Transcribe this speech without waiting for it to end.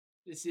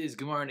This is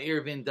Gemara and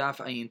Eruvin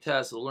Daf Ayin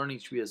Tas. The learning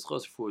tree is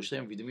Chos for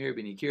Shem Vidamir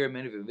Ben Yakir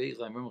Men of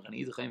Veichlaim Ram Chan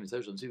Yizachem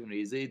Social Tzivin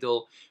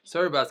Yizedol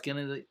Sar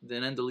Baskin the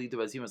Nendalita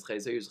Basimas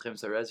Chayser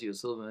Yischem Sarasi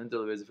Yosil and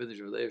Nendal was a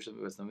finish of Leif Shem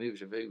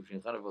Basnamiv Shaveg Shin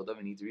Chanav Adam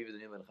and Eat Riva the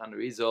name of Chan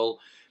Rizal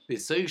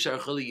Besoy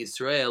Sharchali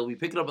Yisrael. We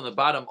pick it up on the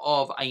bottom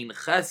of Ayin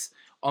Ches.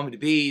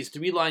 Amid Beis,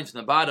 3 lines from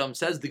the bottom,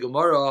 says the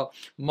Gemara,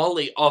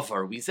 Mali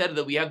Offer. We said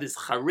that we have this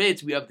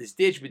charit, we have this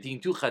ditch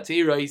between two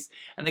chatzeros,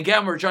 and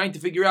again we're trying to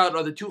figure out,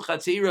 are the two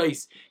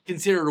chatzeros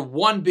considered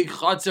one big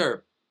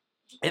chatzer?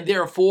 And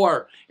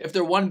therefore, if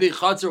they're one big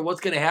chutzner,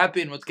 what's going to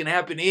happen? What's going to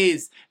happen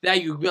is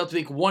that you'll be able to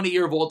make one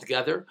eruv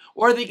altogether.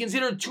 Or are they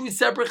considered two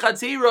separate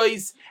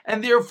chatzeros,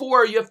 and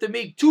therefore you have to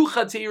make two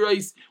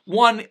chatzeros,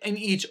 one in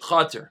each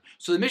chutzner.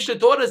 So the Mishnah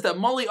taught us that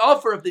Mali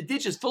Offer, if the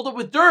ditch is filled up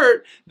with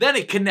dirt, then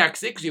it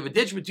connects it, because you have a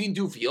ditch between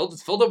two fields,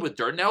 it's filled up with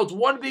dirt, now it's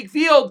one big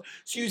field.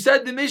 So you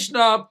said the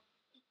Mishnah,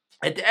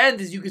 at the end,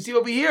 as you can see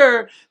over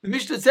here, the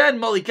Mishnah said,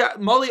 Mali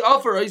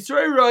Offer,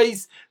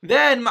 Yisrael,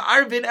 then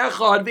Ma'arvin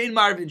Echad, Vein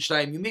Ma'arvin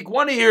Shtaim. You make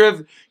one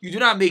eruv, you do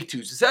not make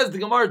two. So it says the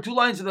Gemara, 2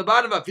 lines at the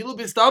bottom, Afilu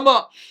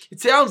Bistama. It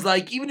sounds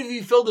like, even if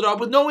you filled it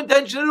up with no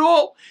intention at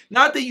all,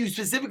 not that you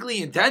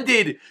specifically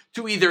intended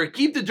to either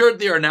keep the dirt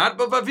there or not,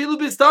 but Afilu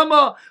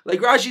Bistama, like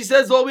Rashi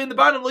says all the way in the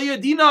bottom,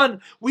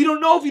 Dinan, we don't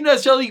know if you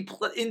necessarily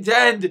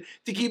intend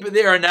to keep it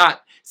there or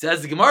not.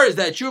 Says the Gemara, is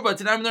that true? But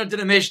tonight I'm learning to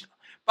the Mishnah.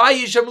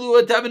 We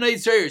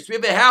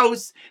have a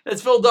house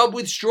that's filled up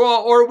with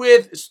straw or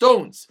with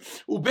stones.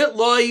 Ubit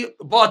loy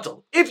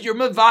bottle. If you're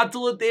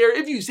mevatel it there,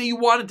 if you say you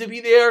want it to be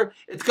there,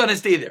 it's going to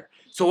stay there.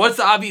 So what's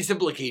the obvious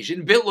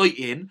implication? Bit loy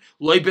in,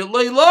 loy bit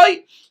loy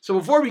loy. So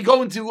before we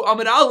go into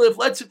Amid Aleph,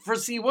 let's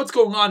foresee what's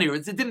going on here.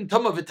 It's a din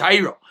tam of a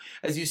tairo.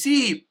 As you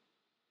see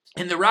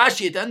in the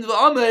Rashi at the end of the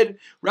Amud,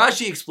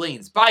 Rashi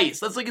explains.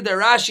 Bias. Let's look at the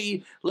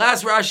Rashi,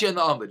 last Rashi on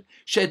the Amud.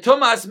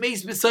 Shetumas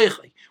meis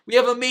b'seichli. We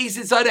have a mace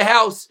inside a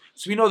house,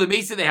 so we know the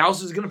mace in the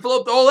house is going to fill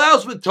up the whole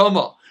house with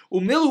tuma.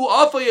 Umilu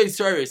afay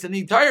yisaris, and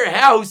the entire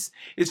house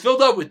is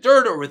filled up with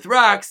dirt or with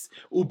rocks.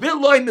 Ubit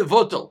loy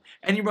mevotel,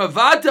 and you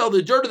mavatel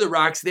the dirt of the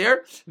rocks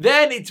there.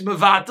 Then it's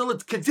mevatel;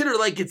 it's considered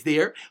like it's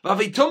there.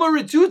 Vavei tuma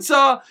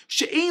retutza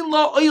she'ein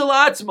lo oyel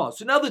atzma.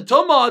 So now the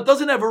tuma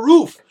doesn't have a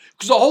roof,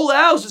 because the whole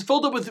house is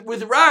filled up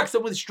with rocks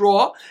and with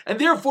straw, and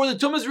therefore the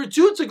tumas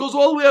retutza goes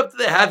all the way up to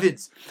the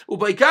heavens.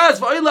 Ubaikas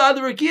va'ila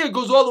adarakia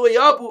goes all the way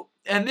up.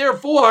 And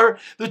therefore,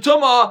 the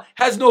tumah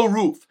has no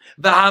roof.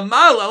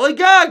 V'hamal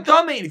alagag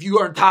tamei. If you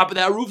are on top of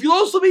that roof, you'll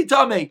also be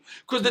tamei,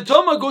 because the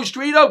tumah goes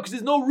straight up because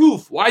there's no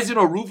roof. Why is there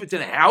no roof? It's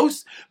in a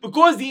house.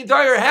 Because the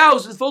entire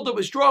house is filled up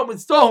with straw and with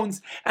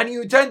stones, and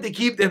you intend to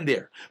keep them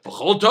there. If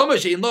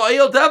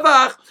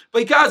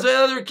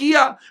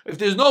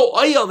there's no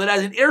oil that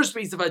has an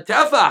airspace of a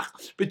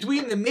tefach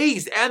between the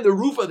mace and the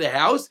roof of the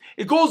house,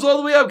 it goes all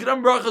the way up.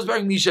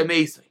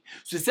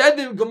 So said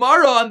the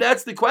Gemara, and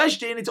that's the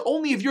question. It's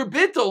only if you're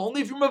bittul,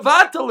 only if you're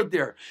mavatal it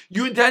there.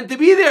 You intend to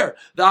be there.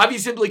 The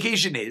obvious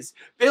implication is,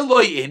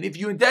 biloyin, if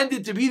you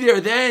intended to be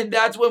there, then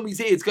that's when we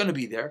say it's going to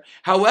be there.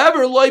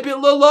 However, loy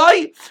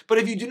biloy, but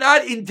if you do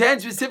not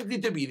intend specifically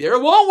to be there,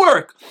 it won't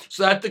work.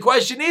 So that the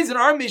question is, in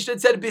our Mishnah,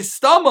 it said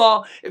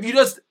bistama, if you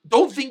just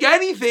don't think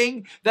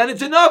anything, then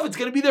it's enough. It's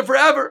going to be there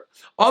forever.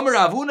 Amar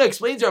Rav Huna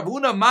explains, Rav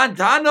Huna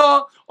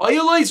mantana,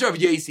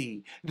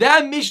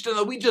 that Mishnah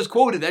that we just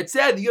quoted, that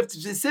said that you have to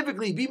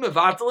specifically be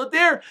mevatel it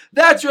there,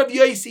 that's Rav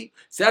Yosi.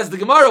 Says the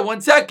Gemara, 1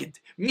 second.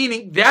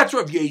 Meaning, that's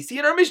Rav Yosi,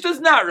 and our Mishnah is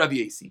not Rav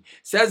Yosi.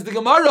 Says the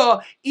Gemara,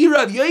 Rav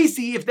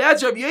Yosi, if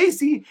that's Rav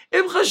Yosi,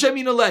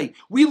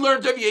 we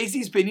learned Rav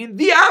Yosi's opinion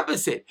the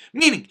opposite.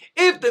 Meaning,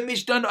 if the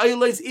Mishnah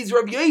is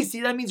Rav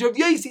Yosi, that means Rav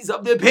Yosi is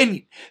of the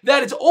opinion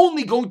that it's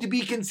only going to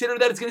be considered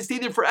that it's going to stay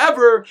there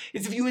forever,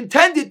 is if you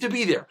intend it to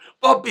be there.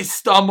 But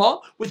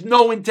bistama, with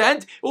no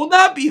intent, it will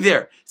not be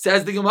there.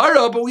 Says the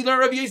Gemara, but we learn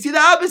Rav Yosi the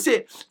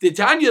opposite. The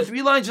Tanya,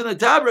 3 lines on the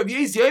top, Rav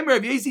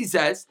Yosi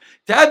says,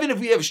 Tavin, if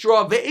we have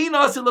straw,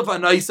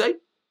 and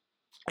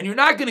you're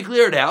not going to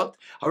clear it out,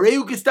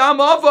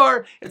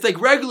 it's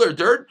like regular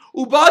dirt,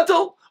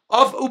 ubatal,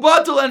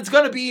 and it's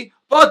going to be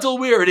batal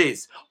where it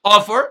is.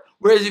 Offer,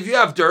 whereas if you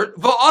have dirt,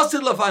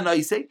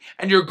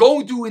 and you're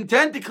going to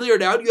intend to clear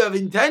it out, you have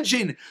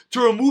intention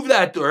to remove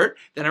that dirt,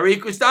 then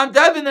it's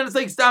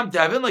like stam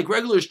tevin, like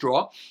regular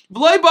straw.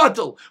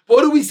 Batal.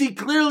 What do we see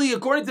clearly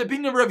according to the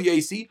opinion of Rav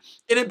Yosi?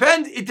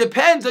 It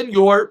depends on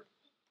your.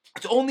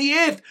 It's only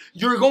if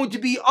you're going to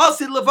be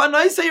asid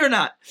lefanaisei or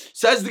not.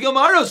 Says the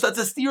Gemara, so that's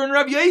a steer in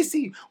Rav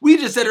Yosi. We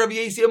just said Rav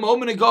Yosi a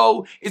moment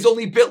ago is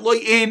only bit loy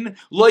in,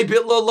 loy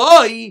bit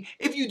loy,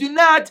 if you do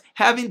not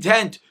have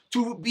intent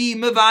to be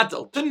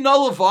mevatel, to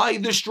nullify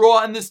the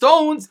straw and the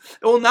stones,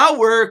 it will not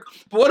work.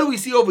 But what do we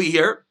see over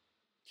here?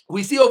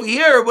 We see over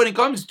here when it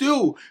comes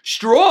to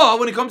straw,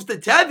 when it comes to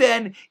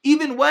teven,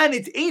 even when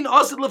it's ein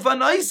asad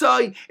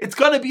lefanaisai, it's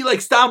going to be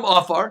like stam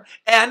afar,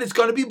 and it's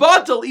going to be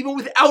batal. Even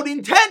without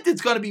intent,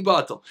 it's going to be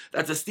batal.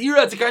 That's a stira,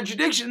 that's a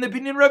contradiction in the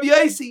opinion of Rabbi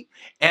Yosi.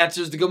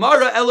 Answers the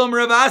Gemara, Elam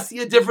Rav Asi,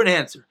 a different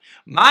answer.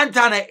 Man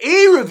Tana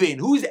Erevin,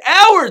 who's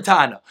our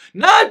Tana?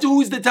 Not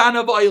who's the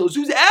Tana of Oilus,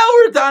 who's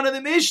our Tana,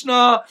 the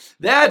Mishnah?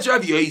 That's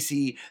Rabbi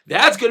Yosi.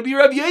 That's going to be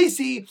Rabbi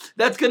Yosi.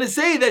 That's going to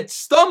say that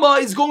stama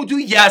is going to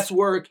yes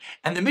work,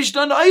 and the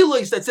Mishnah on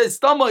Oilus that says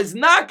stama is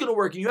not going to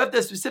work, and you have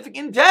that specific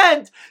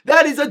intent,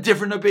 that is a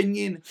different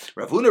opinion.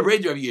 Rav Huna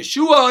Brei Rav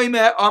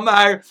Yeshua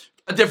Amar,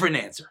 a different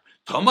answer.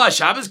 Tama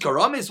Shabbos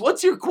Karamis,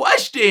 what's your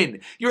question?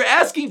 You're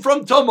asking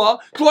from Tama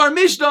to our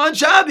Mishnah on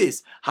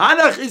Shabbos.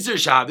 Hanach Isser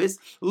Shabbos,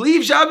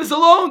 leave Shabbos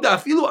alone.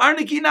 Dafilu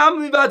Arniki Nam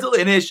Mivatal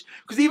Inish,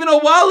 because even a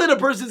wallet a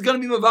person is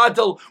going to be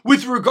Mivatal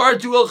with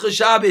regard to Ilcha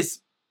Shabbos.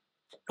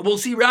 We'll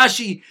see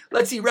Rashi.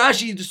 Let's see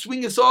Rashi to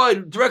swing a saw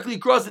directly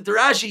across it to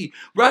Rashi.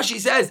 Rashi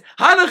says,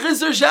 Hanach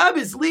Isser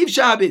Shabbos, leave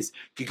Shabbos.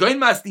 Kikoin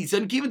Mastisa,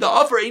 and even the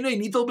offer Einoi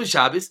Nital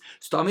B'Shabbos,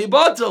 Stami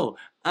Batal.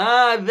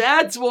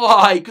 That's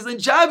why. Because in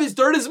Shabbos,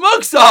 third is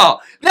muksa.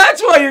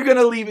 That's why you're going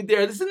to leave it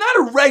there. This is not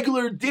a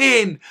regular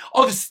din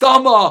of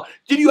stama.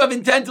 Did you have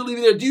intent to leave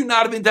it there? Do you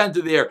not have intent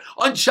to there?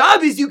 On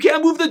Shabbos, you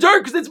can't move the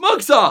dirt because it's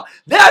muksa.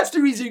 That's the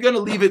reason you're going to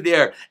leave it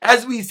there.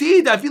 As we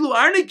see, dafilu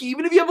arniki,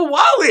 even if you have a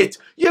wallet,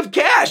 you have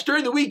cash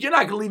during the week, you're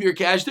not going to leave your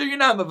cash there. You're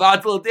not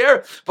mavatal it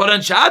there. But on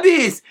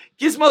Shabbos,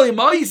 Kismali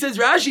Mai says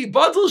Rashi,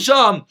 Batal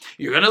Sham,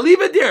 you're going to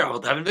leave it there.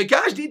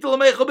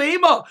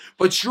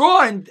 But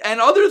straw and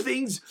other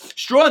things,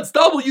 straw and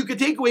stubble, you can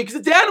take away because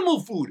it's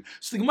animal food.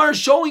 So the Gemara is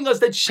showing us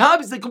that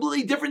Shabbos is a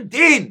completely different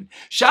din.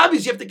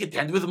 Shabbos, you have to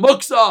contend with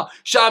muksa.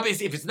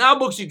 Shabbos, if it's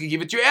not muksa, you can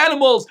give it to your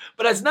animals.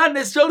 But it's not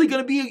necessarily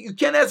going to be, you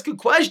can't ask a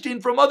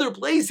question from other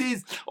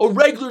places, a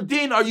regular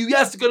din, are you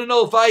yes going to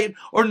nullify it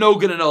or no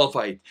going to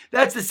nullify it?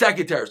 That's the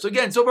second terror. So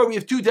again, so far we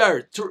have two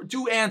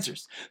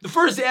answers. The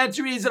first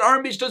answer is that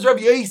our Mishnah Rav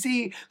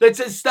Yosi that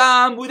says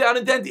stam without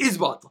intent is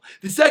batal.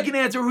 The second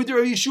answer, Rav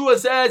Yeshua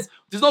says,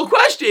 there's no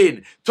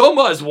question.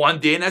 Toma is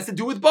one din, has to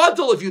do with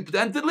batal. If you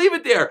intend to leave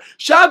it there,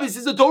 Shabbos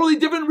is a totally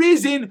different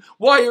reason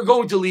why you're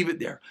going to leave it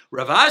there.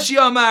 Rav Ashi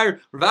Amar,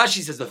 Rav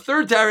Ashi says the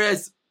third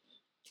teres.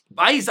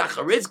 Bayis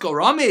acharitz kol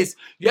ramis.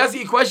 You ask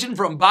a question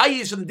from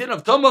Bayis from the din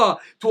of Tama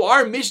to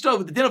our Mishnah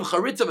with the din of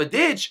charitz of a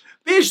ditch.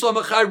 Bishlam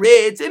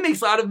charitz. It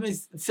makes a lot of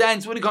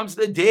sense when it comes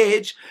to the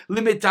ditch.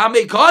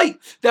 Limitame kai.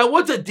 That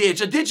what's a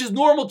ditch? A ditch is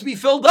normal to be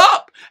filled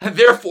up, and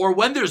therefore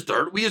when there's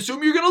dirt, we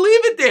assume you're going to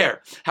leave it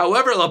there.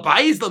 However,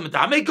 labayis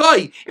limitame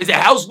kai. Is a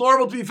house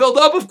normal to be filled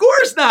up? Of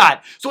course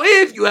not. So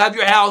if you have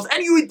your house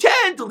and you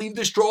intend to leave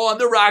the straw and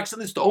the rocks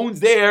and the stones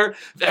there,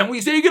 then we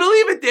say you're going to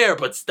leave it there.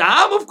 But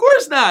stam, of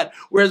course not.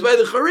 Whereas by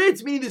the charitz,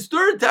 meaning this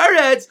third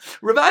teretz,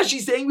 Rav Ashi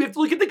is saying we have to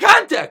look at the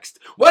context.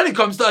 When it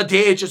comes to a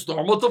ditch, it's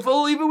normal to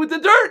leave it with the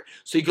dirt,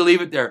 so you can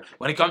leave it there.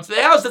 When it comes to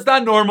the house, that's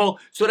not normal,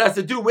 so it has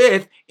to do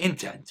with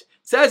intent.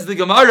 Says the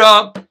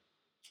Gemara,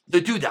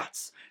 the two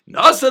dots.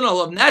 So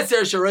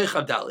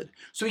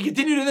we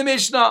continued in the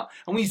Mishnah,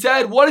 and we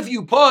said, what if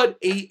you put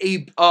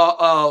a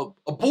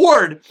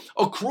board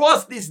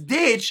across this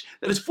ditch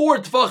that is 4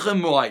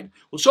 tefachim wide?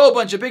 We'll show a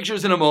bunch of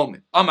pictures in a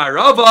moment. Amar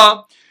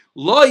Rava,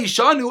 Lo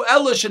yishanu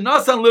ela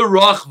shenasan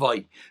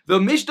l'rachvai. The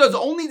Mishnah is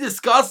only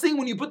discussing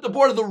when you put the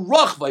board of the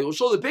rachvai. We'll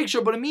show the picture,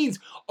 but it means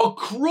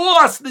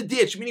across the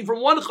ditch, meaning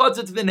from one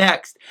chatzah to the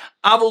next.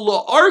 Aval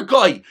lo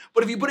arkai.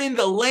 But if you put it in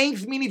the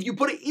length, meaning if you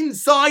put it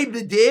inside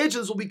the ditch,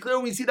 this will be clear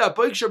when we see that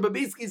picture, but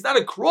basically it's not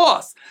a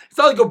cross. It's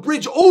not like a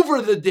bridge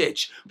over the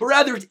ditch, but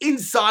rather it's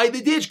inside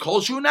the ditch,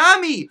 kol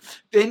shunami.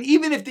 Then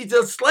even if it's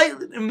a slight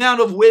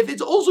amount of width,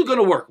 it's also going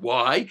to work.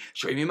 Why?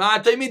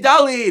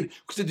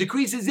 Because it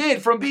decreases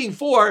it from being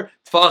 4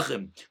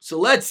 tfachim. So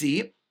let's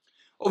see.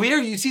 Over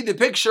here you see the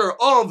picture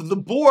of the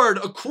board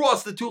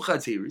across the two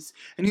chatziris.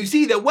 And you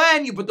see that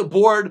when you put the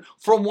board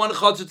from one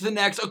chatzir to the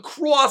next,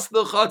 across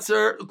the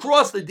chatzir,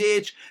 across the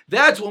ditch,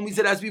 that's when we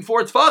said it has to be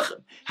 4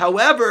 tfachim.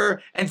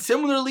 However, and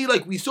similarly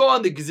like we saw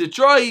in the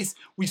Gezitrais,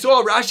 we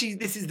saw Rashi,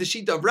 this is the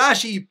sheet of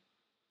Rashi.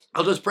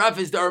 I'll just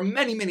preface, there are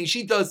many, many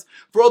shitas.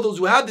 For all those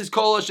who have this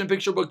Kol Hashem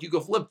picture book, you can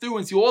flip through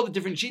and see all the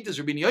different shitas.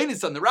 Rabbi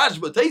Yonis on the Rashi,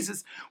 but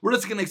Taisus, we're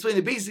just going to explain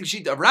the basic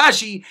sheet of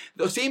Rashi.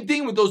 The same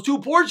thing with those two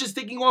porches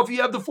sticking off,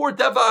 you have the 4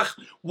 tefach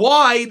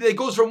wide that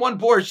goes from one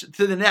porch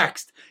to the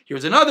next.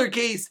 Here's another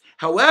case.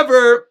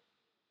 However,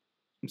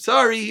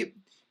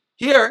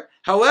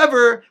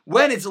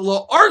 when it's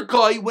lo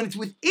arkai, when it's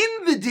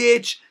within the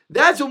ditch,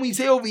 that's when we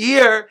say over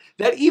here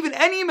that even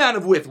any amount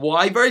of width.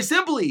 Why? Very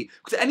simply,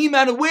 because any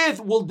amount of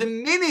width will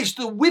diminish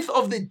the width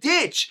of the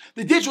ditch.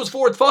 The ditch was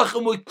 4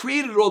 tefachim, what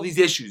created all these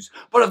issues.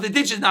 But if the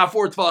ditch is not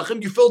 4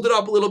 tefachim, you filled it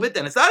up a little bit,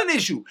 then it's not an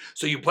issue.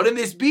 So you put in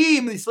this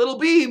beam, this little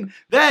beam,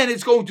 then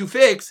it's going to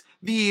fix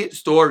the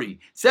story.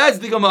 Says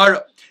the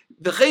Gemara.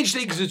 The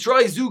Cheinshtek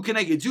Zutrai Zu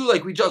Keneged Zu,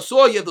 like we just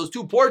saw, you have those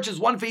two porches,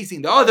 one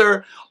facing the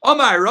other.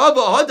 Amar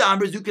Rava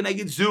Hadamr Zu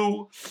Keneged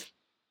Zu.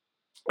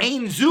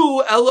 Ein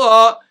Zu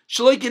Ella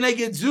Shaloi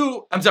Keneged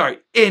Zu. I'm sorry,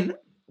 in.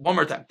 One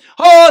more time.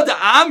 Oh, the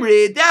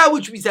Amrit, that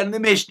which we said in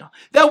the Mishnah,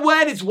 that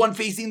when it's one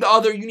facing the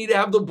other, you need to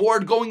have the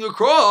board going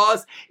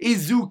across, is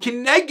zu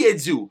keneged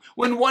zu.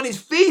 When one is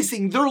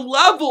facing, they're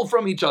level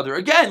from each other.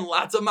 Again,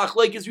 lots of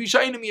machlekes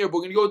rishayim here, but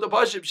we're going to go with the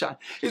Pashib Shan.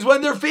 Is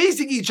when they're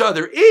facing each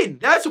other in.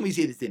 That's when we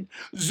say this in.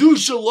 Zu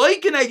shaloi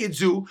keneged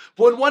zu,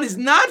 but when one is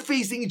not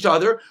facing each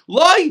other,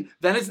 loi,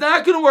 then it's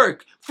not going to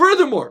work.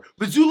 Furthermore,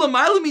 bezula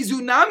ma'alami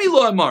zu nami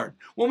lo amar.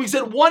 When we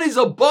said one is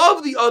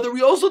above the other,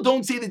 we also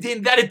don't say the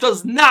din that it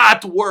does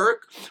not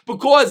work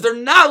because they're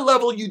not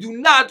level. You do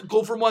not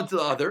go from one to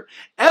the other.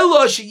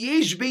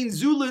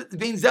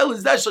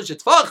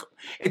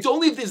 It's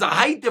only if there's a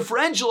height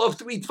differential of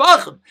 3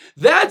 tfachim.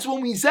 That's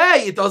when we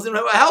say it doesn't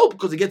help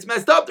because it gets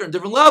messed up. They're in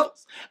different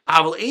levels.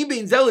 Then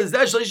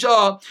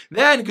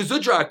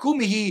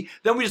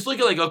we just look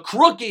at like a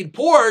crooked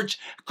porch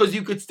because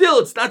you could still,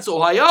 it's not so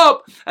high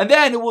up, and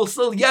then it will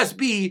still, yes,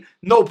 be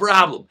no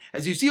problem.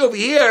 As you see over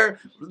here,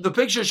 the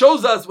picture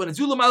shows us when it's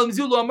when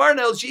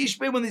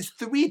there's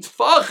 3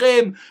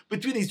 tfachim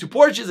between these two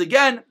porches.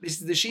 Again, this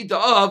is the shita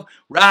of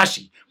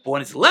Rashi. But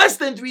when it's less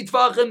than 3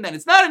 tfachim, then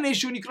it's not an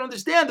issue, and you can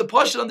understand the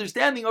pashut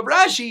understanding of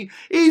Rashi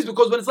is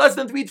because when it's less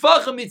than 3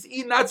 tfachim, it's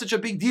not such a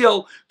big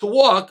deal to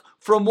walk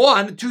from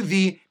one to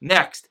the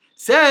next.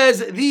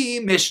 Says the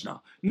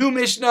Mishnah. New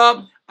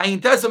Mishnah, Ayin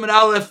Tesam and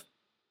Aleph,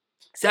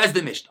 says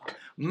the Mishnah.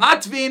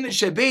 Matvin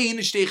shebein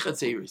shtei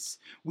chatzeris.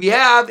 We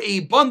have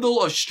a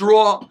bundle of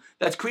straw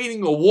that's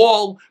creating a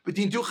wall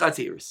between 2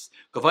 chatzeris.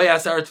 Kavay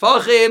asar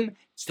tfachim.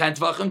 It's 10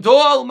 tefachim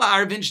tall.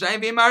 Ma'arvin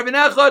shnayim ve'ma'arvin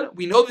echad.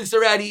 We know this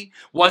already.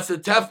 What's a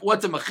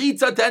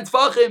machitza? 10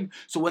 tefachim.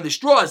 So when the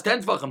straw is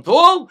 10 tefachim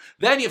tall,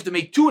 then you have to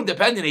make 2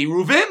 independent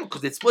eruvim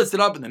because it splits it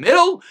up in the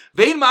middle.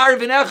 Ve'in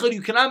ma'arvin echad.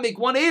 You cannot make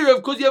 1 eruv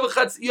because you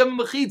have a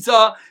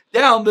machitza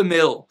down the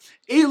middle.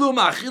 Elu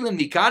ma'achilin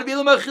mikan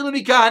ve'elu ma'achilin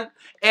mikan.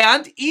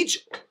 And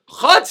each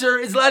Chatzar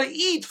is allowed to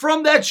eat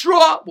from that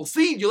straw. We'll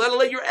see. You're allowed to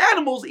let your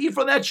animals eat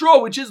from that straw,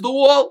 which is the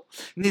wall.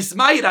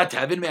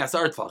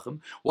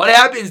 What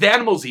happens? The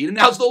animals eat, and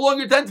now it's no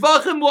longer 10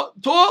 tefachim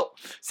tall.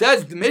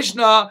 Says the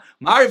Mishnah,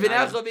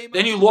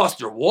 then you lost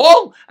your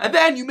wall, and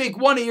then you make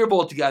 1 ear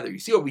bowl together. You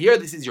see over here,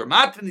 this is your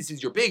mat, and this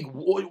is your big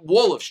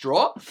wall of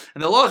straw.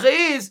 And the lacha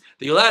is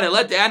that you're allowed to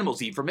let the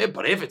animals eat from it,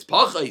 but if it's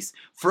pachais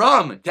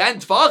from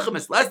 10 tefachim,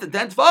 it's less than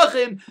 10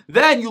 tefachim,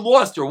 then you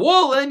lost your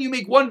wall, and you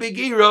make 1 big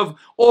ear of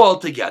all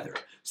together.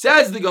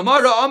 Says the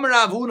Gemara, Amar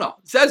Rav Huna.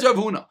 Says Rav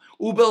Huna,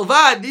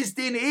 Ubelvad, this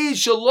din is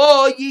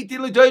shalo yitin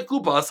l'toich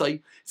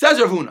kupasai.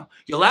 Says Rav Huna,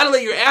 you're allowed to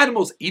let your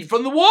animals eat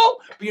from the wall,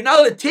 but you're not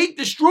allowed to take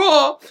the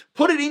straw,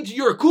 put it into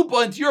your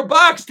kupa, into your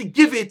box, to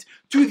give it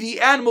to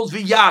the animals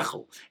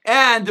v'yachol,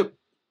 and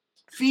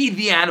feed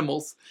the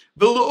animals.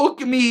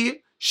 V'lu'ukmi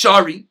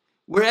shari.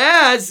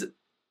 Whereas,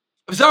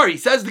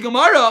 says the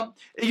Gemara,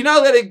 you're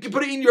not allowed to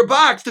put it in your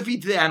box to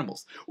feed to the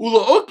animals.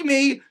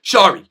 U'lu'ukmi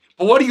shari.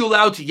 But what are you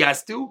allowed to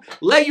yes do?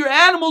 Let your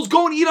animals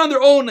go and eat on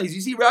their own. As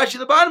you see, Rashi at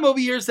the bottom over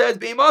here says,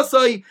 you're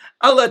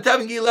allowed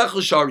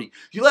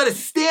to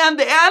stand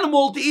the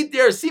animal to eat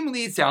there.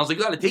 Seemingly, it sounds like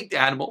you got to take the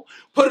animal,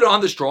 put it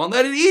on the straw, and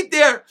let it eat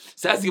there.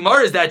 Says the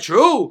Gemara, is that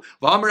true?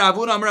 You're allowed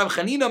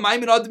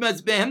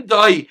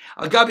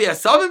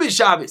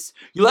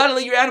to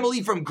let your animal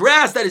eat from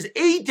grass that is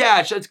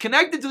attached, that's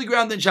connected to the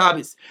ground in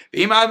Shabbos. But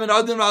you're not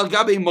allowed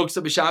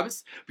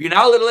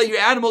to let your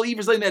animal eat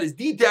for something that is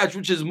detached,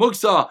 which is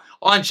muksa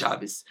on Shabbos.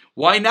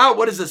 Why not?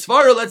 What is the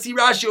svara? Let's see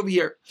Rashi over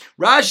here.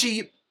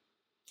 Rashi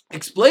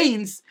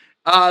explains.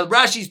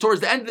 Rashi's towards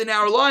the end of the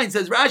narrow line.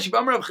 Says Rashi,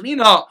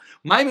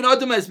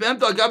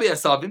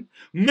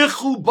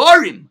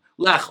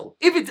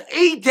 if it's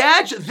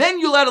attached, then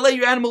you're allowed to let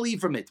your animal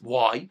eat from it.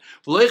 Why?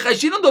 We're not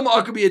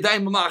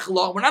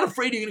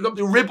afraid you're going to come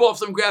to rip off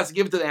some grass and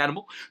give it to the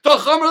animal.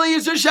 That's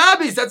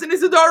an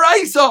Issa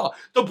D'Oraisa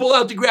to pull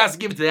out the grass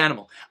and give it to the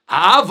animal.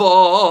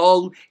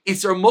 Aval,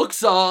 Isser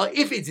Muksa,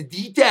 if it's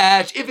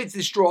detached, if it's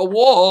the straw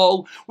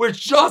wall, where it's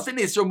just an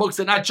Isser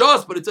Muksa, not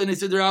just, but it's an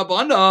Isser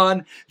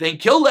D'Rabanan, then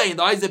Killay, in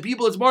the eyes of the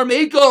people, it's more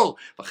Mekel.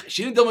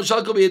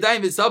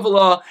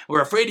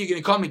 We're afraid you're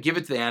going to come and give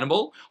it to the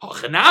animal.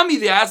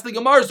 They ask the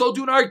Gemara, so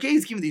too in our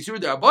case,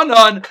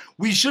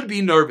 we should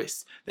be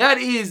nervous. That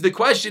is the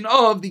question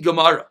of the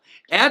Gemara.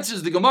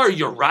 Answers the Gemara,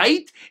 you're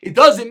right. It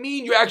doesn't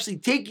mean you're actually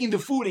taking the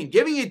food and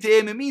giving it to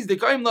him. It means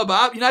you're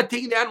not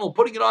taking the animal,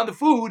 putting it on the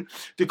food.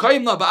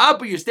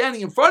 But you're standing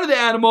in front of the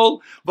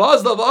animal,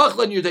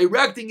 and you're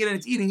directing it and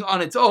it's eating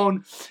on its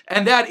own.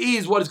 And that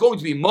is what is going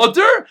to be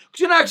mutter, because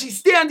you're not actually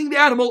standing the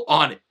animal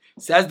on it.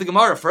 Says the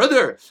Gemara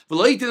further,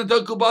 what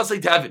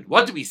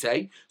do we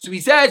say? So we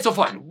said, so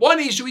fine,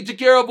 one issue we took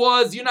care of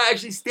was you're not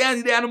actually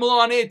standing the animal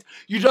on it,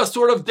 you're just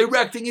sort of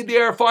directing it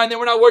there, fine, then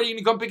we're not worried, you're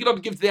going to come pick it up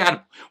and give it to the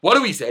animal. What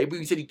do we say?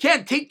 We said you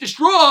can't take the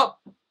straw,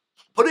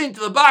 put it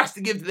into the box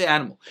to give to the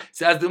animal.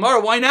 Says the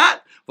Gemara, why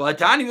not? Well,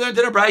 we learned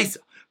in a brisa.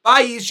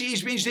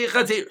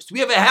 We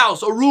have a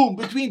house, a room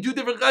between 2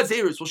 different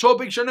chatzeros. We'll show a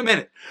picture in a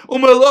minute.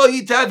 And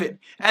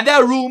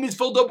that room is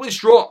filled up with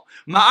straw.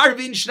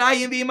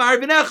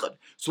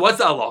 So what's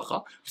the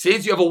halacha?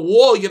 Since you have a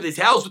wall, you have this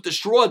house with the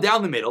straw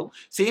down the middle,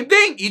 same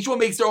thing. Each one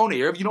makes their own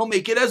eruv. You don't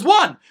make it as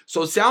one.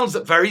 So it sounds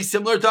very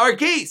similar to our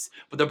case.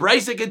 But the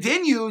Brisa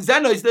continues,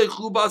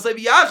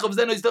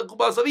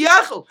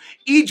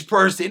 each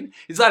person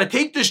is allowed to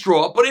take the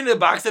straw, put it in a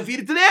box, and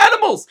feed it to the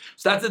animals.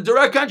 So that's a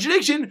direct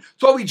contradiction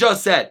to what we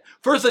just said.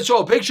 First, let's show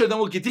a picture, then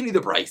we'll continue the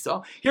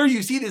Brisa. Here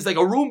you see there's like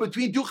a room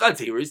between two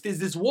chatzeros. There's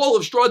this wall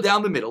of straw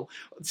down the middle,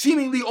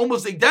 seemingly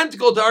almost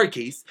identical to our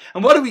case.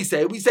 And what do we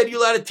say? We said you're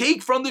allowed to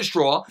take from the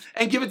straw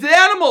and give it to the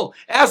animal.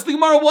 Ask the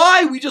Gemara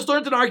why. We just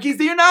learned in our case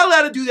that you're not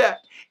allowed to do that.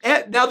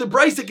 And now the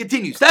Brisa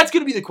continues. That's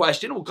going to be the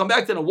question. We'll come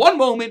back to it in one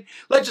moment.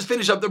 Let's just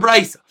finish up the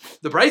Brisa.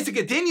 The Brisa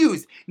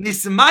continues.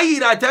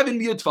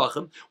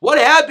 What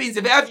happens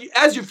if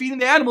as you're feeding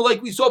the animal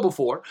like we saw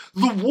before,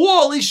 the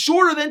wall is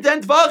shorter than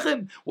 10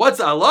 tvachim? What's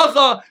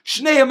halacha?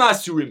 Shnei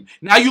masurim.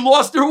 Now you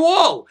lost their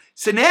wall.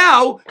 So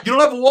now you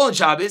don't have a wall on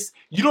Shabbos.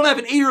 You don't have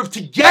an eruv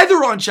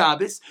together on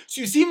Shabbos.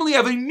 So you seemingly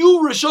have a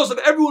new rishos of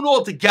everyone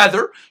all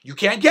together. You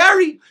can't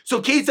carry.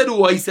 So Kate said,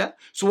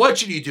 so what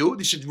should you do?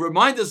 This should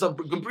remind us of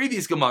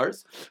previous Gemaras.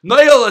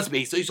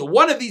 So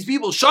one of these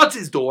people shuts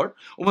his door,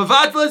 and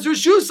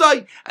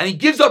he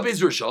gives up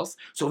his rishos.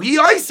 So he's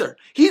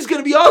going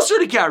to be also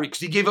to carry because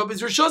he gave up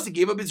his rishos, he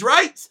gave up his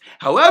rights.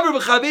 However,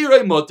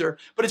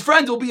 but his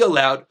friends will be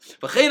allowed.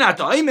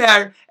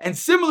 And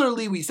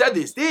similarly, we said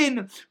this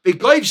in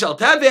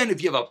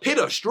if you have a pit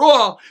of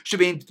straw,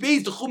 between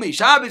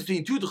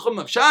two Tchum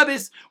of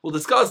Shabbos, we'll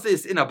discuss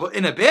this in a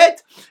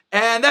bit,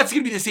 and that's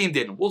going to be the same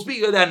din. We'll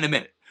speak of that in a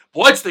minute.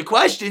 What's the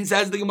question?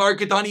 Says the Gemara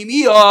Ketani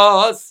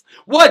Miyos.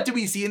 What do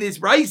we see in this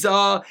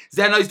Brisa?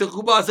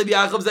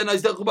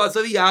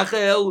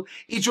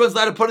 Each one's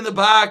allowed to put in the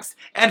box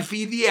and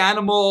feed the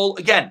animal.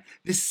 Again,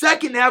 the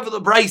second half of the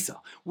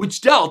Brisa,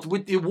 which dealt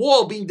with the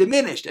wall being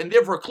diminished and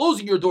therefore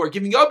closing your door,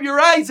 giving up your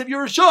rights of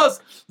your rishos,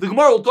 the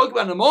Gemara will talk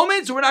about in a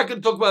moment, so we're not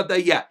going to talk about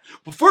that yet.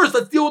 But first,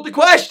 let's deal with the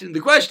question. The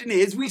question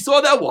is, we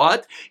saw that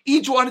what?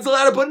 Each one is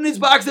allowed to put in his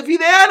box to feed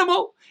the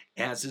animal.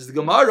 Answers the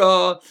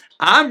Gemara,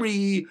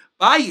 Amri,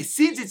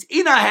 since it's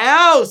in a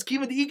house,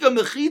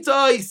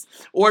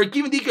 or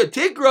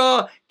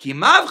tikra,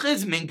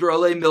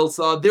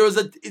 there was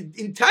an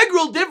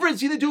integral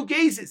difference in the two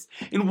cases.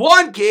 In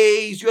one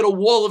case, you had a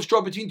wall of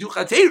straw between two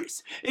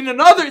chateris. In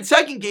another,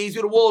 second case,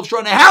 you had a wall of straw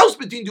in a house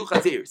between two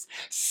chateris.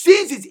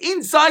 Since it's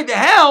inside the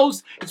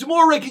house, it's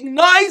more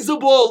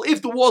recognizable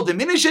if the wall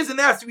diminishes, and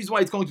that's the reason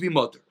why it's going to be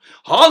mutter.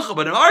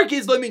 But in our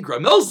case, and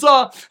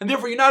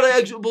therefore you're not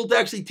able to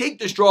actually take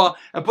the straw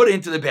and put it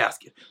into the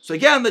basket. So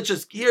again,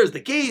 here's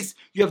the case.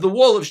 You have the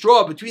wall of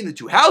straw between the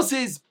two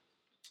houses.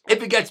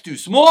 If it gets too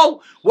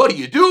small, what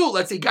do?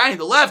 Let's say guy on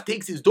the left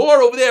takes his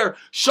door over there,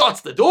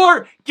 shuts the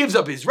door, gives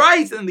up his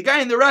rights, and the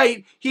guy on the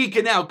right, he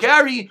can now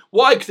carry.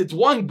 Why? Because it's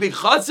one big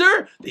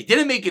chaser. They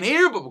didn't make an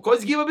ear, but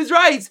because he gave up his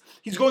rights,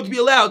 he's going to be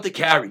allowed to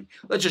carry.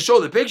 Let's just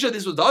show the picture.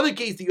 This was the other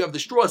case that you have the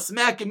straw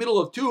smack in the middle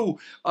of two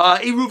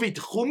eruvi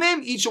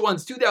tchumim. Each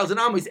one's 2,000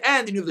 amos,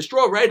 and then you have the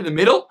straw right in the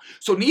middle.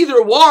 So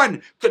neither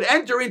one could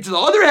enter into the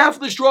other half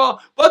of the straw,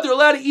 but they're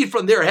allowed to eat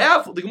from their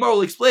half. The Gemara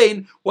will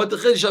explain what the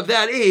chiddush of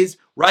that is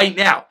right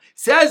now.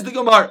 Says the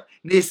Gemara,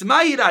 so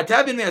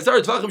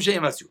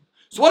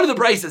what do the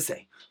Brisa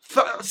say?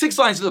 6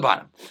 lines to the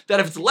bottom. That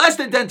if it's less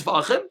than 10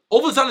 tefachim,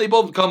 all of a sudden they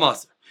both become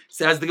asr.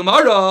 Says the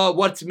Gemara,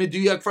 what's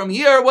meduyak from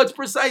here? What's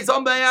precise?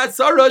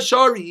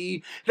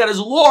 Shari. That as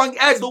long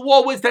as the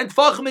wall was 10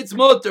 tefachim, it's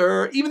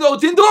mutter, even though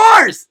it's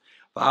indoors.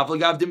 Even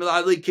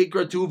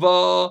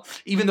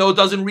though it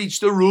doesn't reach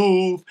the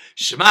roof.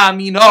 Shema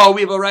mino,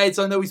 we have a right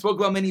son that we spoke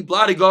about many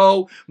blot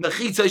ago. We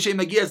see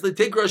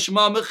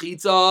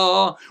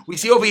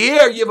over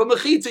here, you have a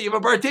mechitza, you have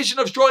a partition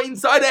of straw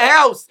inside the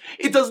house.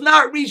 It does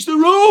not reach the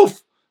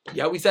roof.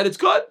 Yeah, we said it's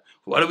good.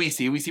 What do we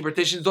see? We see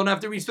partitions don't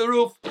have to reach the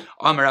roof. We're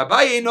talking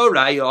about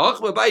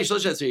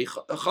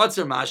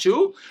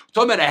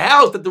a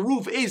house that the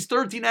roof is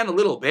 13 and a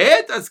little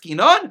bit. And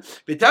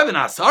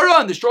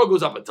the straw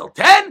goes up until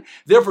 10.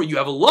 Therefore, you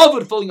have a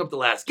lovud filling up the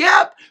last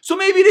gap. So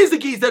maybe it is the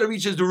case that it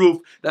reaches the roof.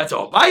 That's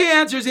how Abaye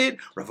answers it.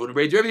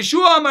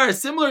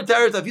 Similar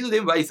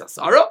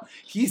to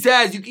he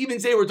says, you can even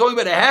say we're talking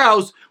about a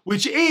house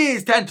which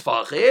is 10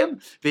 tfachim,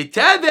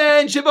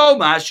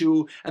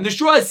 and the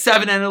straw is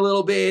 7 and a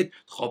little bit.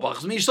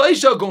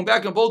 Going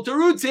back on both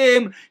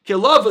terutzim,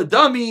 kilava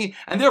dummy,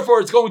 and therefore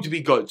it's going to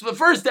be good. So the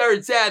first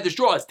teretz said the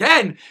straw is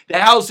 10, the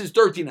house is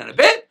 13 and a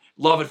bit.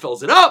 Love it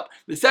fills it up.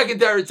 The second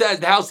teretz says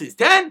the house is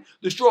 10,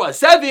 the straw is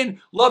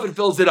 7. Love it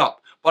fills it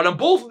up. But on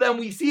both of them,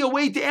 we see a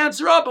way to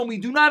answer up, and we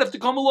do not have to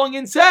come along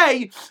and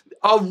say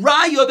a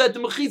raya that the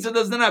mechitza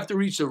does not have to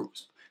reach the roof.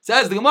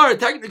 Says the Gemara,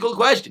 technical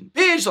question.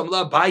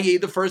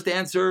 The first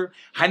answer,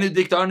 it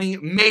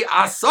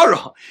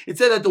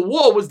said that the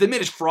wall was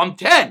diminished from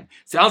 10.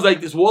 Sounds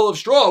like this wall of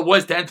straw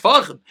was 10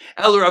 tfachim.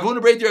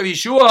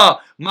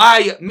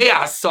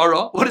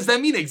 What does that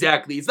mean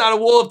exactly? It's not a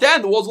wall of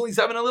 10. The wall's only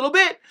 7 a little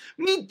bit.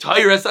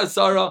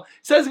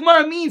 Says the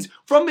Gemara means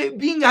from it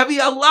having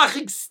a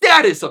halachic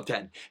status of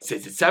 10.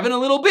 Says it's 7 a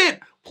little bit.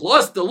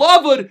 plus the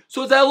lavud,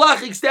 so it's a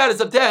halachic status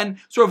of 10.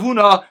 So Rav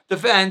Huna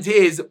defends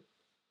his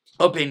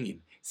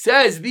opinion.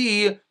 Says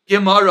the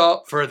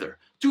Gemara further.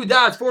 2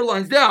 dots, 4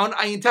 lines down,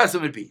 ayin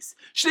tesam piece.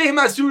 Shnei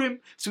masurim.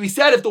 So he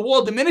said if the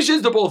wall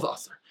diminishes, they're both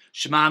aser.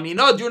 Shema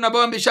mina dur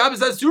nabam b'Shabbos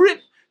asurim.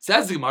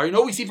 Says the Gemara, you know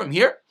what we see from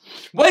here?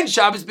 When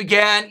Shabbos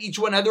began, each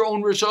one had their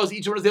own rishos,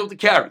 each one was able to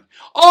carry.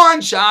 On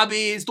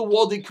Shabbos, the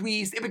wall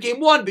decreased, it became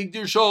one big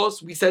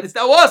rishos. We said it's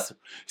now us.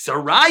 So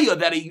raya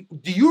that a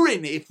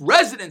diurin, if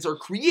residents are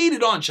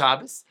created on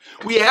Shabbos,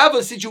 we have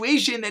a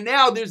situation that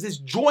now there's this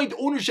joint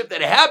ownership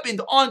that happened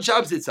on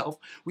Shabbos itself.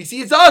 We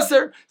see it's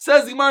aser.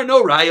 Says the Gemara,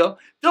 no raya.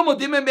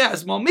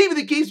 Maybe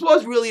the case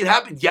was really it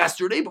happened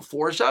yesterday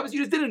before Shabbos.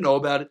 You just didn't know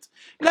about it.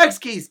 Next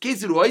case of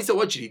Ruaisa,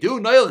 what should he do?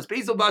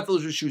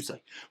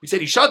 We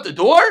said he shut the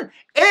door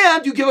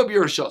and you give up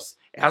your rishos.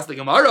 Ask the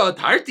Gemara,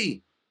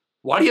 Tarti,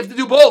 why do you have to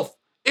do both?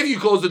 If you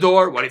close the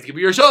door, why do you have to give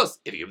your rishos?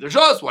 If you give the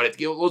rishos, why do you have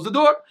to close the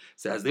door?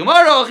 Says the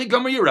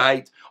Gemara, you're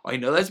right. I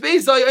know that's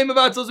Beisai, I'm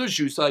about to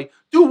Shusai.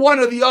 Do one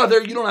or the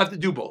other, you don't have to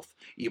do both.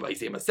 If I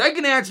say my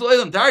second answer,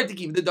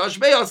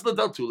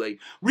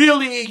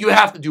 really, you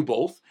have to do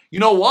both. You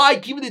know why?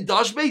 Keep the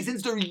dashbei,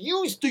 since they're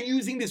used to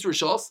using this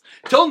rishos,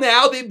 till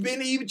now they've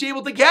been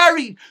able to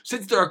carry.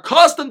 Since they're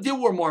accustomed to,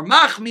 we're more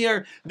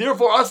machmir.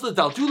 Therefore, us the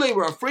taltule,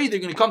 we're afraid they're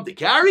going to come to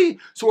carry,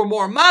 so we're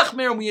more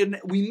machmir, and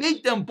we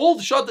make them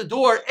both shut the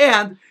door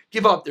and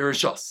give up their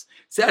rishos.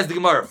 Says the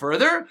Gemara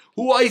further,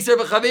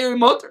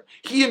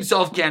 he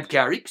himself can't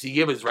carry because he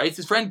gave his rights.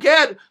 His friend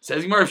can.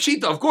 Says the Gemara,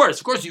 Shita, of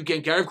course you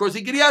can't carry. Of course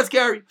he has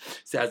carry.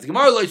 Says the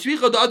Gemara,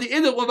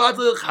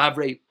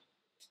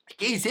 the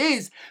case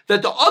is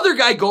that the other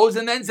guy goes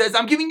and then says,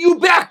 I'm giving you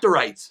back the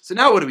rights. So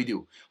now what do we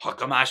do?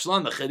 Hakam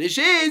Ashlan, the Chiddush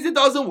is, it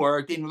doesn't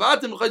work. You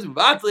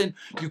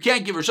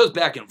can't give rishos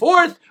back and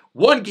forth.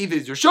 One gave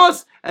his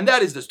rishos, and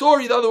that is the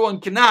story. The other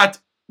one cannot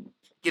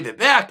give it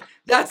back.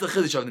 That's the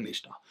Chiddush of the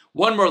Mishnah.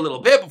 One more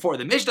little bit before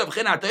the Mishnah, like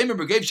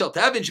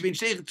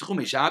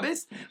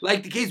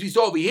the case we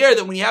saw over here,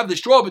 that when you have the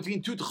straw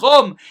between two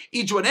tchum,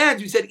 each one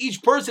ends, we said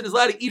each person is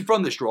allowed to eat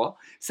from the straw.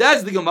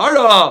 Says the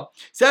Gemara,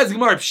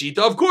 Pshita,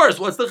 of course,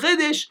 what's the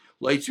Chiddush?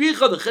 The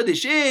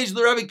Chiddush is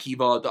the Rav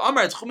Akiva, the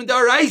Amar, it's Chumin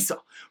Da'araisa.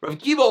 Rav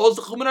Akiva holds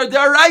the Chumin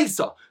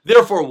Da'araisa.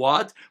 Therefore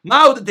what?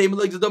 Maybe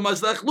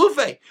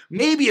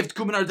if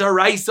Chumin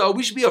Da'araisa,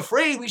 we should be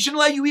afraid, we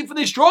shouldn't let you eat from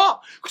the straw.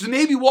 Because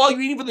maybe while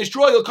you're eating from the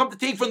straw, you'll come to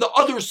take from the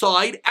other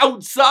side,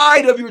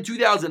 outside of your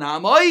 2,000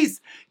 amais.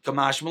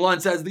 Kamash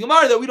Malan says the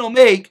Gemara that we don't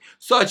make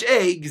such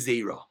a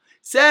gzeira.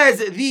 Says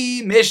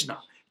the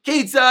Mishnah.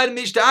 Ketzad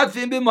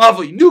Mishtadfim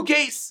b'mavli. New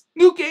case.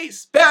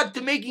 Back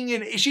to making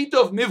an ishita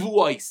of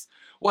mivuais.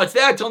 What's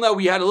that? Till now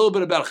we had a little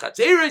bit about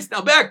chatzeris.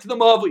 Now back to the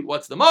mavli.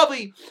 What's the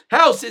mavli?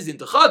 Houses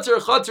into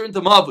chatzer into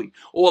mavli.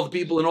 All the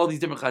people in all these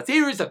different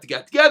chatzeris have to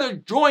get together,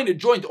 join a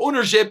joint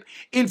ownership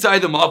inside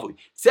the mavli.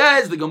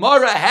 Says the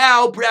Gemara,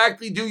 how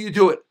practically do you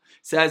do it?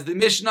 Says the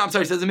Mishnah.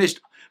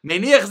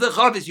 Meniach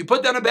zechavis. You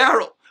put down a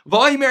barrel.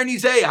 Vaymer, and you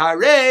say,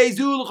 Harei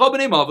zul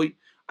chabnei mavli.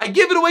 I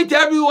give it away to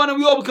everyone and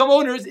we all become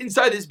owners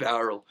inside this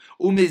barrel.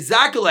 But you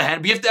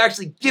have to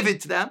actually give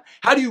it to them.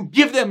 How do you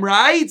give them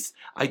rights?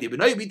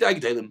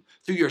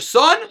 Through your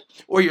son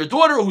or your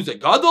daughter who's a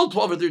gadol,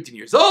 12 or 13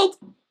 years old.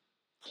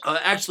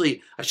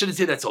 Actually, I shouldn't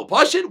say that's so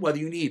pashut. Whether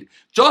you need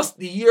just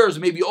the years,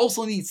 maybe you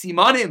also need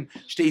simanim,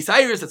 shtei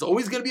sayers, that's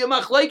always going to be a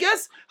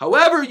machlekes.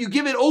 However, you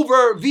give it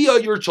over via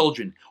your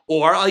children,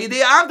 or al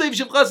yidei avdei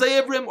v'shivchas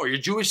hayevrim, or your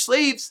Jewish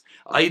slaves,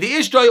 al yidei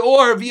ishtoi,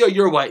 or via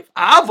your wife.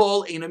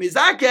 Avol eina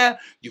mizakeh,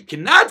 you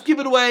cannot give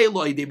it away.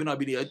 Lo yidei b'nai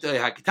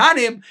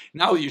hakitanim.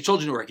 Now your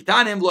children who are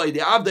hakitanim, lo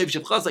yidei avdei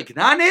v'shivchas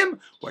hakitanim,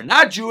 we're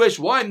not Jewish.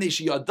 Why? Because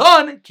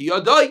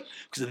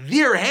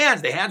their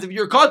hands, the hands of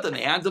your katan, the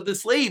hands of the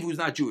slave who's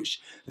not Jewish,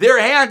 their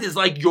hand is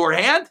like your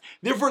hand.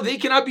 Therefore, they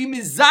cannot be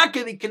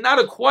mizakeh. They cannot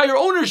acquire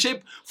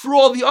ownership for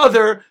all the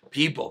other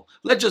people.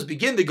 Let's just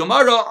begin the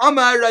Gemara.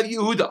 Amar Rav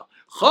Yehuda.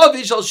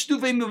 Chavish al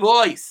shtufei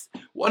mevois.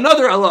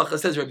 Another halacha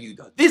says Rav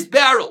Yehuda. This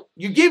barrel,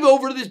 you give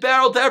over this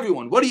barrel to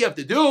everyone. What do you have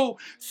to do?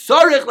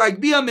 Sarich like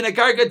biyam min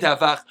akarka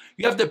tefach.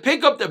 You have to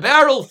pick up the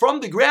barrel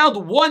from the ground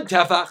 1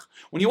 tefach.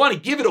 When you want to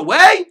give it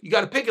away, you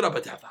got to pick it up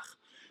a tefach.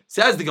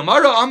 Says the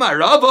Gemara, Amar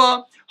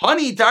Rava,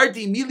 Hani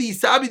tarti mili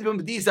sabit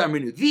b'madisa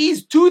amrinu.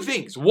 These 2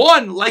 things.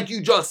 One, like you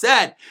just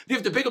said, you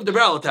have to pick up the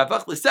barrel of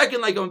tefach. The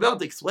second, like I'm about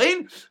to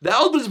explain, the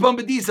elders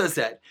b'madisa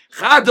said,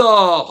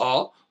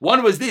 Chada.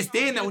 One was this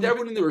day, and that when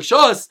everyone in the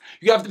rishos,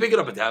 you have to pick it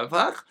up a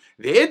tefach.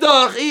 The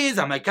idach is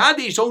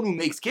Hamakadish, someone who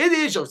makes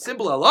kiddush, or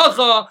simple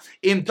halacha,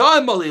 im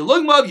ta'im malei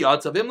lugmav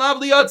yatsa, vim lav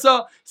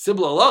liyatsa.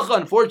 Simple halacha,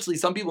 unfortunately,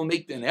 some people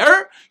make an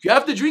error. You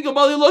have to drink a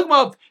malei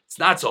lugmav. It's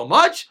not so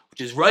much,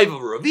 which is rive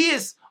of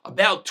ravias,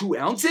 about 2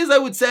 ounces, I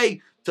would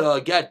say.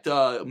 to get,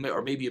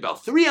 or maybe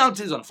about 3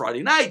 ounces on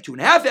Friday night,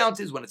 2.5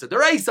 ounces when it's a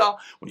deraisa.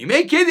 When you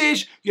make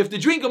kiddush, you have to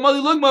drink a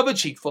mali lugma of a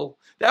cheekful.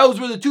 Those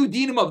were the 2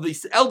 dinim of the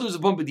elders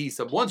of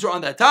Pumbedisa. Once we're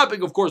on that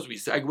topic, of course, we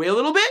segue a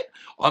little bit.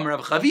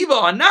 Another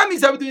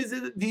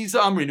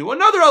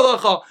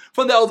halacha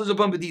from the elders of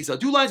Pumbedisa.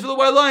 2 lines for the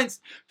white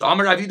lines.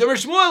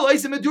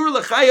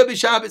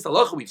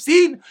 Halacha we've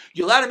seen,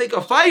 you're allowed to make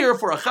a fire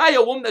for a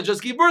chaya, woman that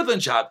just gave birth on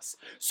Shabbos.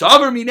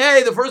 Savar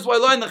minei, the first white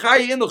line, the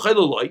chaya in the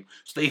chayla.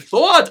 So they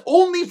thought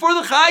only for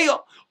the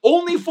chaya.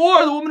 Only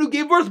for the woman who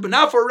gave birth, but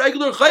not for a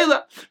regular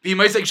chayla.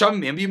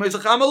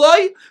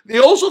 They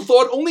also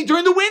thought only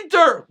during the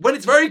winter, when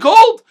it's very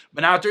cold,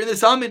 but not during the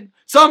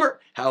summer.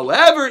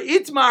 However,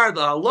 Itmar,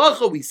 the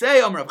halacha, we say,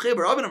 Amr Rav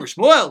Chibar, Rav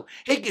Shmuel,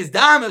 Hikis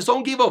Dam, if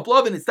someone gave up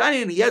blood and it's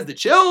standing and he has the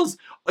chills,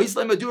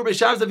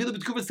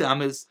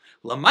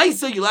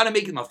 Lamaisa, you're allowed to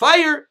make him a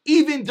fire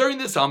even during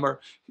the summer.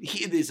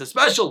 There's a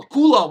special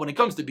kula when it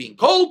comes to being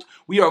cold.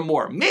 We are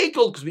more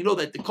makel because we know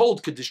that the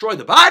cold could destroy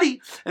the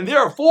body, and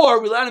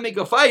therefore we're allowed to make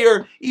a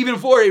fire even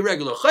for a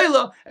regular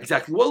chayla.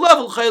 Exactly what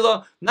level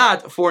chayla?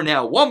 Not for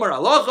now. One more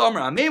halacha,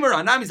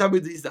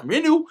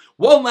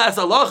 one last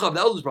halacha of the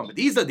elders from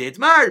Bediza, the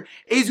Itmar,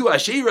 Ezu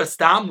Asherah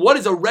Stam. What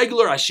is a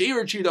regular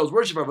Asherah tree that was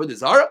worshipped by Avodah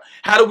Zarah?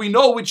 How do we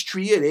know which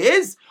tree it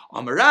is?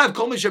 If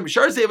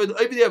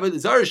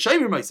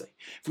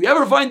we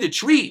ever find a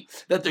tree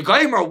that the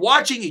Goyim are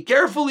watching it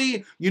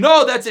carefully, you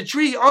know that's a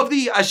tree of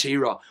the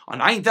Asherah. On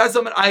Pei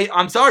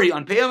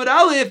Amud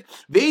Aleph,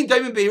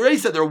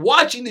 they're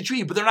watching the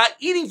tree, but they're not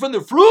eating from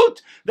the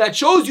fruit. That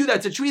shows you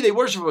that's a tree they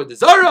worship with the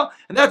Zara,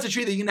 and that's a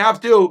tree that you're going to have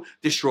to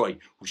destroy.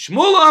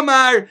 Shmuel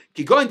Amar,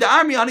 ki going to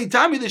army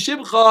anitami the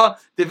shibcha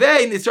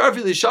devei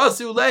nisrafi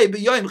l'shasu lei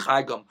b'yoyim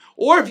chagam.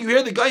 Or if you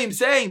hear the Goyim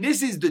saying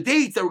this is the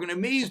dates that we're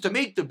going to use to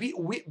make the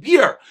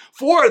beer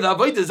for the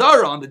Avodah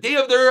Zarah on the day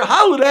of their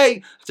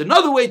holiday, it's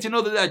another way to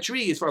know that that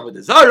tree is for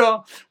Avodah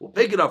Zarah. We'll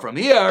pick it up from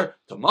here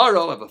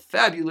tomorrow. Have a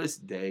fabulous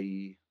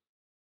day.